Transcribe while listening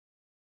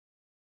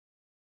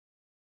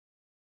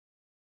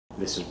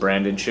This is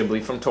Brandon Shibley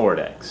from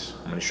Toradex.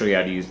 I'm going to show you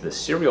how to use the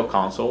serial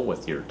console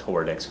with your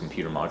Toradex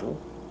computer module.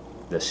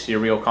 The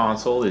serial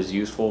console is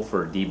useful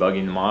for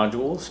debugging the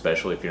module,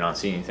 especially if you're not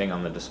seeing anything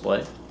on the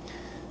display.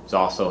 It's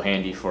also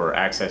handy for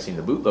accessing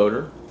the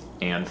bootloader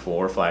and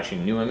for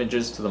flashing new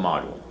images to the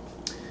module.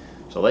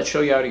 So let's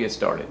show you how to get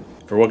started.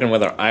 If you're working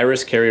with our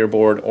Iris carrier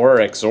board or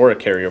our Xora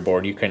carrier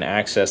board, you can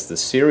access the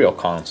serial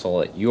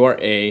console at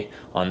URA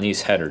on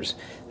these headers.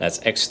 That's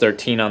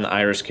X13 on the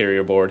Iris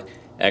carrier board,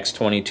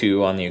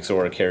 X22 on the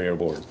Xora carrier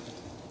board.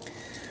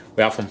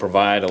 We often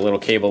provide a little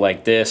cable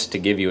like this to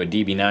give you a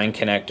DB9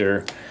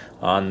 connector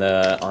on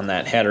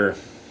that header,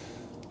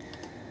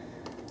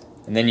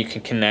 and then you can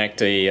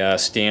connect a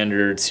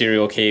standard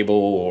serial cable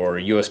or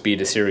USB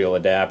to serial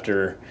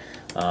adapter.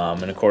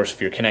 And of course, if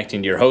you're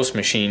connecting to your host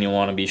machine, you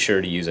want to be sure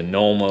to use a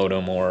null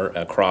modem or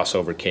a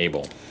crossover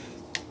cable.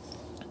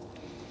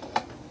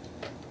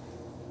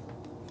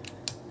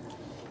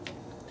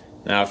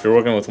 Now, if you're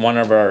working with one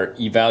of our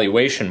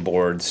evaluation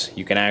boards,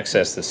 you can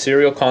access the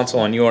serial console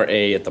on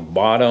URA at the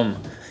bottom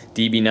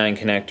DB9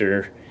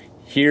 connector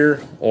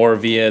here, or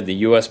via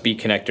the USB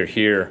connector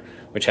here,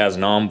 which has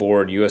an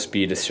onboard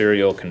USB to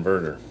serial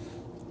converter.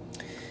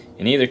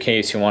 In either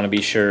case, you want to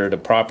be sure to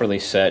properly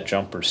set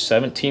jumpers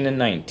 17 and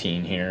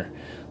 19 here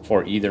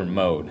for either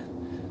mode.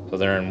 So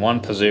they're in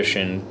one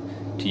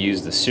position to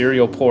use the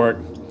serial port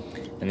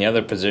and the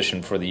other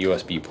position for the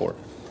USB port.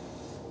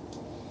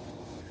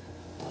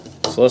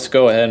 So let's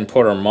go ahead and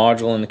put our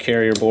module in the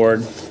carrier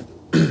board.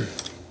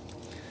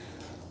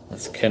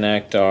 Let's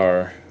connect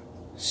our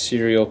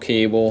serial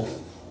cable.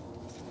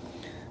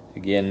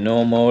 Again,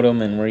 no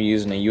modem, and we're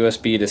using a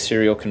USB to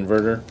serial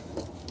converter.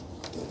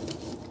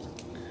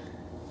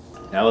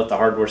 Now that the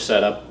hardware's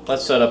set up,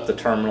 let's set up the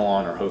terminal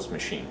on our host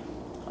machine.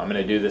 I'm going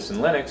to do this in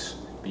Linux,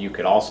 but you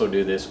could also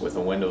do this with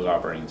a Windows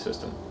operating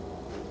system.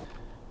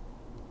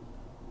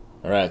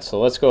 Alright,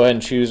 so let's go ahead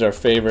and choose our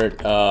favorite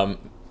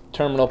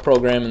terminal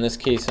program. In this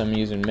case, I'm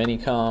using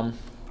Minicom.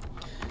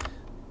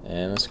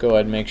 And let's go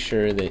ahead and make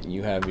sure that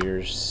you have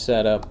yours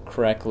set up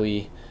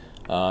correctly.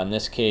 In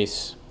this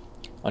case,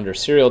 under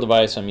serial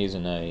device, I'm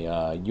using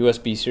a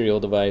USB serial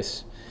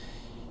device.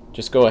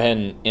 Just go ahead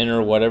and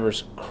enter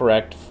whatever's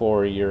correct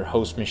for your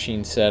host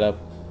machine setup.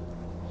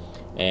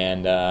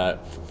 And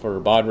for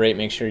baud rate,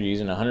 make sure you're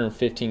using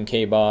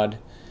 115K baud,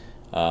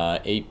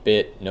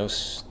 8-bit, no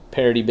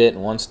parity bit,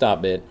 and 1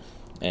 stop bit,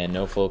 and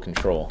no flow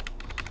control.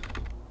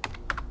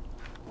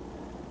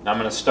 Now I'm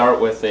going to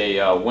start with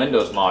a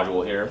Windows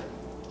module here.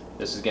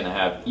 This is going to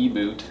have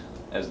eBoot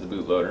as the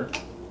bootloader.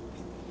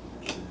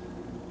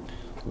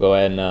 Go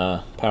ahead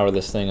and power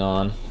this thing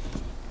on.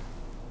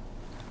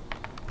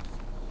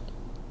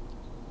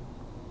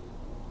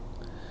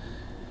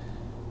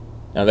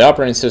 Now the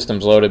operating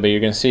system's loaded, but you're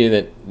going to see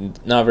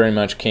that not very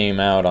much came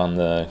out on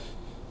the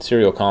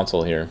serial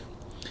console here.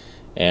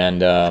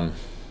 And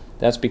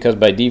that's because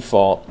by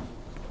default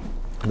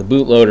the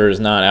bootloader is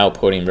not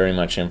outputting very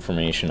much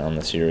information on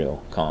the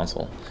serial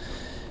console.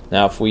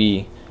 Now if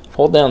we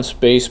hold down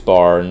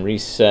spacebar and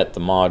reset the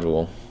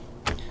module,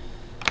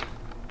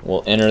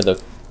 we'll enter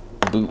the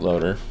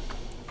bootloader.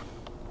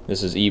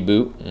 This is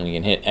eBoot, and we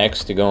can hit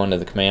X to go into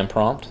the command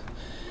prompt.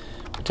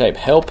 We type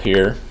help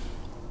here,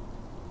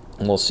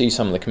 and we'll see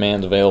some of the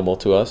commands available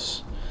to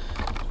us.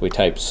 If we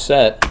type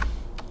set,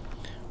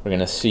 we're going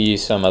to see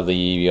some of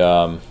the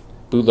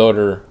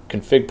bootloader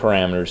config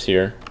parameters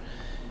here.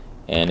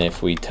 And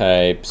if we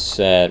type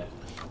set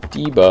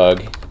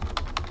debug,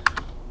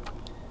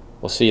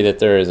 we'll see that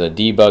there is a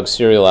debug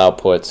serial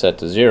output set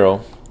to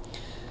 0.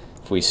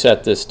 If we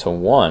set this to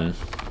 1,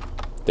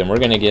 then we're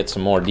going to get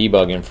some more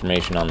debug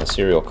information on the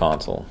serial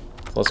console.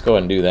 So let's go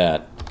ahead and do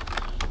that.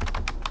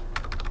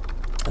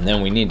 And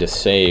then we need to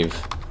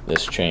save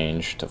this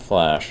change to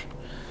flash.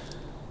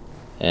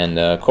 And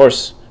of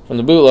course, from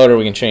the bootloader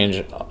we can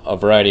change a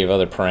variety of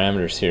other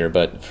parameters here,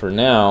 but for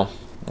now,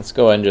 let's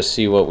go ahead and just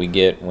see what we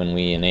get when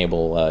we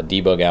enable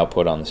debug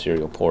output on the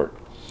serial port.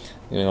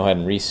 I'm going to go ahead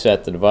and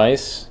reset the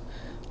device,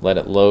 let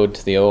it load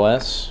to the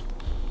OS.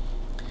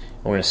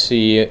 We're going to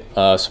see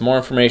some more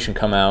information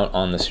come out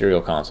on the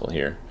serial console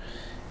here.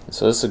 And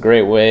so this is a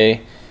great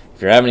way,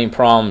 if you're having any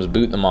problems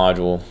booting the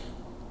module,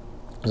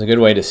 it's a good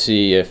way to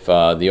see if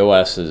the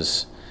OS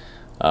is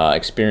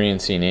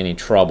experiencing any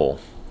trouble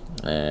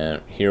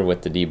here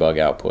with the debug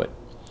output.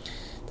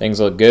 Things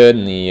look good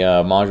and the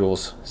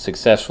module's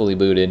successfully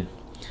booted.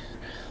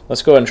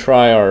 Let's go ahead and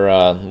try our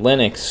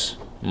Linux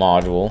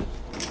module.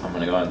 I'm going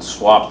to go ahead and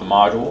swap the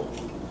module.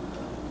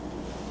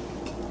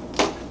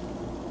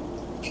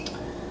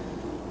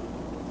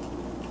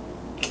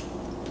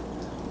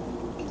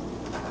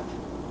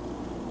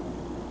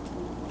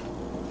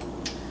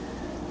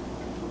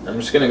 I'm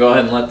just going to go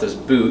ahead and let this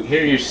boot.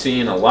 Here you're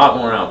seeing a lot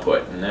more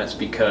output, and that's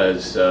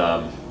because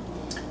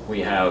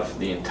we have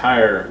the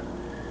entire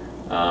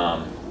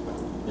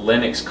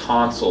Linux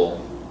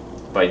console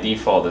by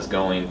default is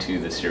going to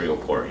the serial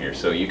port here.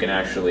 So you can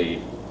actually,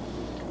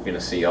 you're going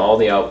to see all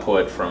the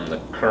output from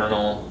the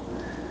kernel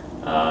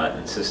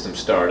and system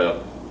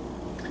startup,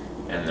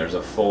 and there's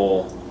a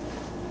full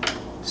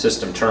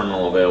system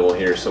terminal available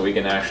here, so we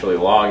can actually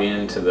log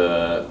into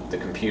the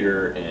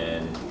computer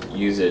and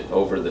use it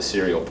over the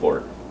serial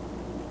port.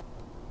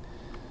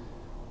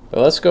 But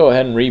let's go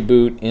ahead and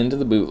reboot into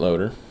the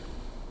bootloader.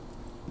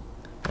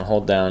 I'll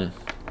hold down.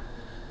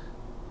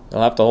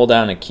 I'll have to hold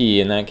down a key.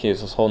 In that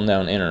case, let's hold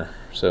down Enter.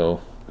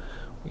 So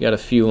we got a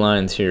few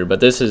lines here, but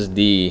this is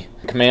the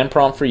command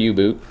prompt for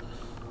U-boot.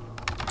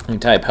 We can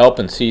type help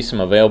and see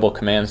some available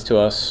commands to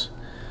us.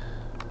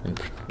 And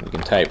we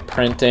can type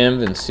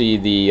printenv and see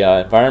the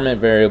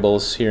environment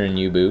variables here in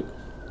U-boot.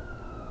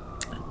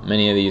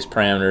 Many of these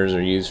parameters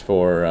are used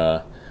for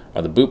are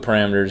the boot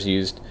parameters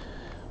used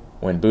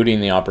when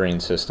booting the operating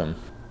system.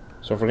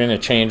 So if we're going to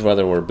change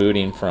whether we're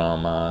booting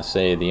from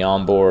say the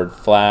onboard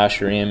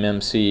flash or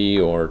eMMC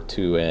or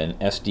to an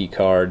SD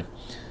card,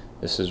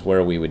 this is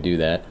where we would do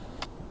that.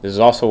 This is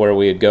also where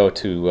we would go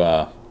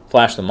to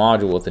flash the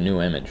module with the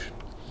new image.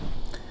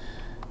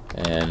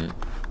 And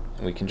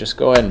we can just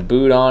go ahead and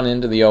boot on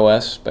into the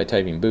OS by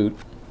typing boot.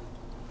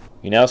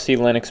 You now see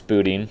Linux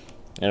booting,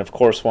 and of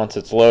course once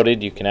it's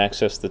loaded you can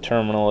access the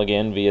terminal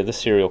again via the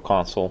serial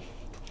console.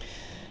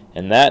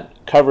 And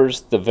that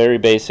covers the very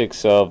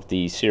basics of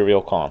the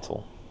serial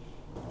console.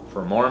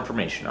 For more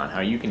information on how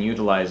you can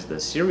utilize the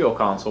serial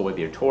console with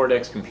your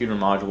Toradex computer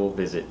module,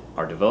 visit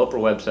our developer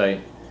website,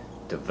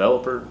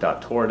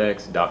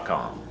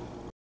 developer.toradex.com.